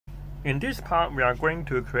In this part, we are going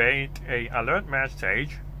to create an alert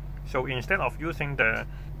message. So instead of using the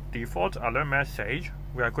default alert message,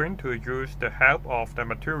 we are going to use the help of the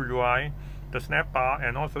Material UI, the Snackbar,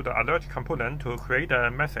 and also the alert component to create a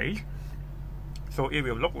message. So it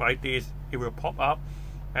will look like this. It will pop up,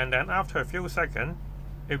 and then after a few seconds,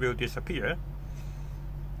 it will disappear.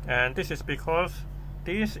 And this is because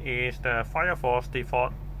this is the Firefox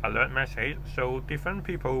default alert message, so different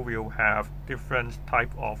people will have different type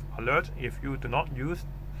of alert if you do not use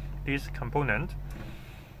this component.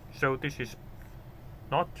 So this is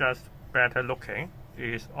not just better looking,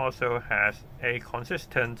 it also has a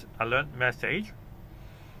consistent alert message.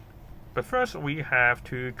 But first we have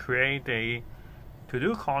to create a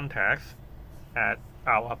to-do context at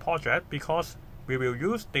our project, because we will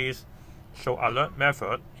use this show alert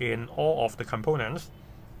method in all of the components.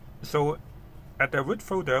 So at the root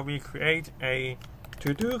folder, we create a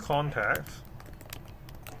to-do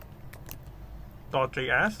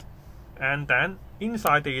context.js, and then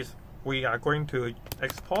inside this, we are going to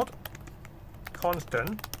export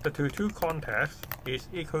constant. The to-do context is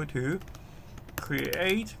equal to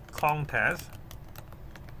create context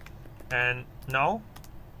and null,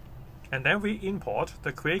 and then we import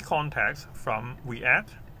the create context from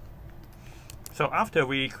React. So after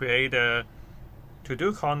we create the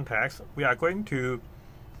to-do context, we are going to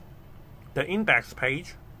the index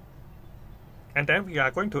page, and then we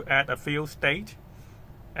are going to add a few state,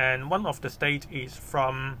 and one of the state is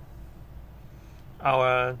from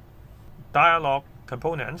our dialog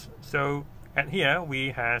components. So at here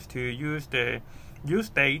we have to use the use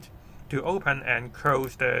state to open and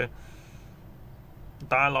close the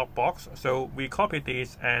dialog box. So we copy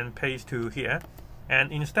this and paste to here,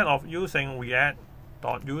 and instead of using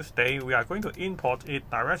React.useState, we are going to import it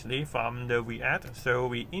directly from the React. So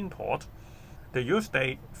we import the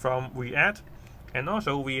useState from React, and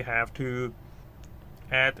also we have to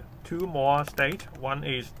add two more state. One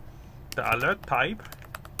is the alert type,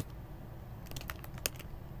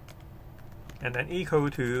 and then equal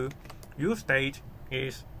to useState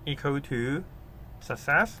is equal to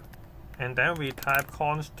success, and then we type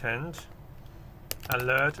constant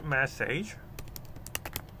alert message,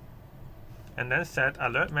 and then set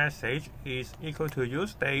alert message is equal to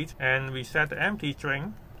useState, and we set the empty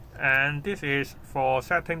string, and this is for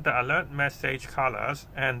setting the alert message colors,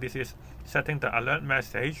 and this is setting the alert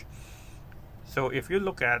message. So if you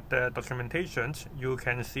look at the documentations, you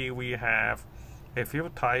can see we have a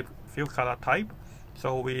few color type.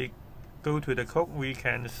 So we go to the code, we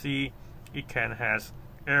can see it can has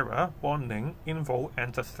error, warning, info,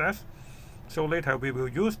 and success. So later we will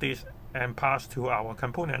use this and pass to our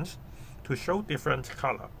components to show different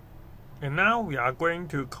color. And now we are going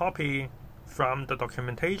to copy from the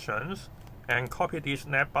documentations and copy this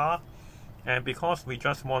Snackbar. And because we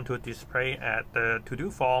just want to display at the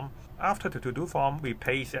to-do form, after the to-do form we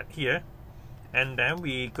paste it here, and then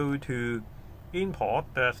we go to import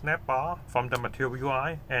the Snackbar from the Material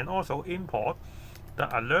UI, and also import the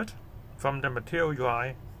alert from the Material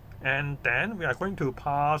UI, and then we are going to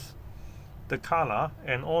pass the color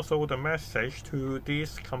and also the message to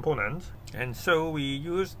this component. And so we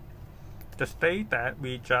use the state that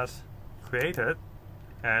we just created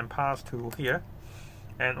and pass to here,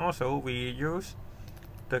 and also we use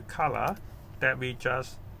the color that we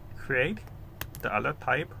just create, the alert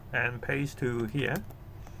type, and paste to here.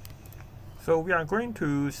 So we are going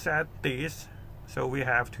to set this, so we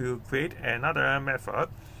have to create another method,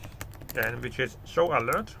 and which is show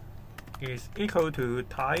alert is equal to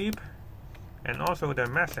type and also the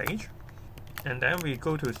message, and then we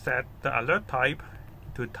go to set the alert type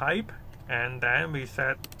to type, and then we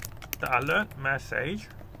set the alert message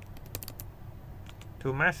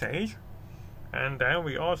to message, and then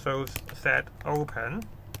we also set open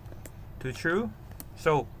to true.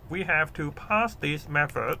 So we have to pass this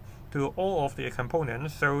method to all of the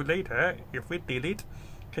components. So later if we click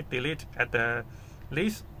delete at the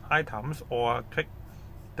list items, or click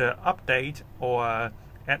the update or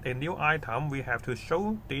add a new item, we have to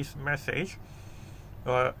show this message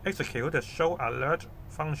or execute the show alert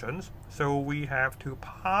functions. So we have to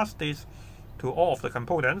pass this to all of the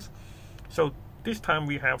components. So this time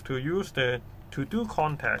we have to use the to-do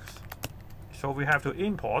context. So we have to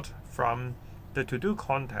import from the to-do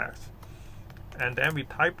context, and then we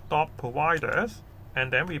type dot providers,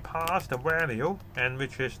 and then we pass the value, and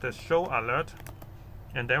which is the show alert,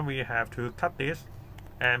 and then we have to cut this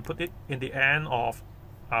and put it in the end of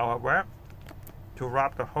our web to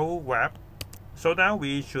wrap the whole web. So now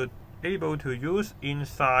we should able to use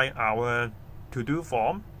inside our to-do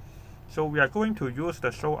form. So we are going to use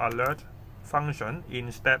the show alert function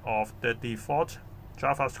instead of the default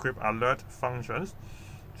JavaScript alert functions.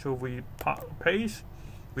 So we replace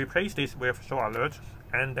this with show alert,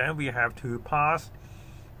 and then we have to pass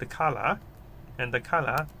the color, and the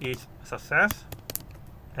color is success.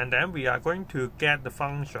 And then we are going to get the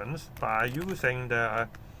functions by using the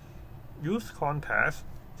use context.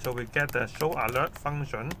 So we get the show alert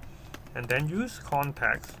function, and then use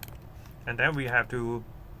context, and then we have to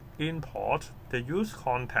import the use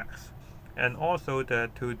context and also the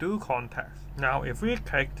to-do context. Now if we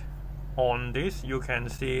click on this, you can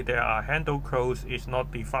see there are handle codes is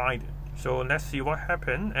not defined. So let's see what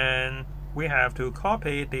happened, and we have to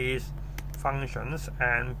copy these functions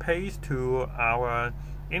and paste to our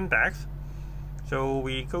index. So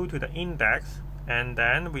we go to the index, and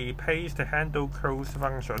then we paste the handle codes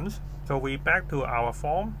functions. So we back to our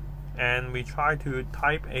form, and we try to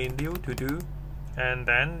type a new to do, and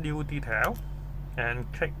then new detail,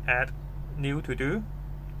 and click add new to do,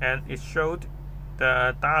 and it showed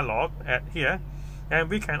the dialog at here. And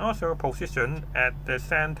we can also position at the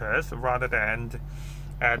centers rather than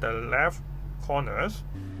at the left corners.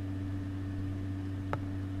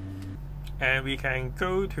 And we can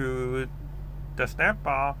go to the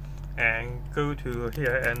Snackbar and go to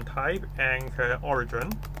here and type anchor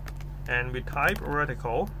origin, and we type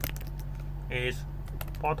vertical is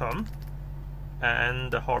bottom,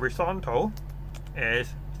 and the horizontal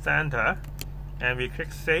is center, and we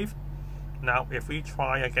click save. Now if we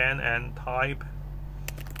try again and type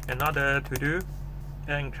another to do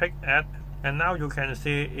and click add, and now you can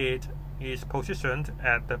see it is positioned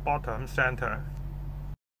at the bottom center.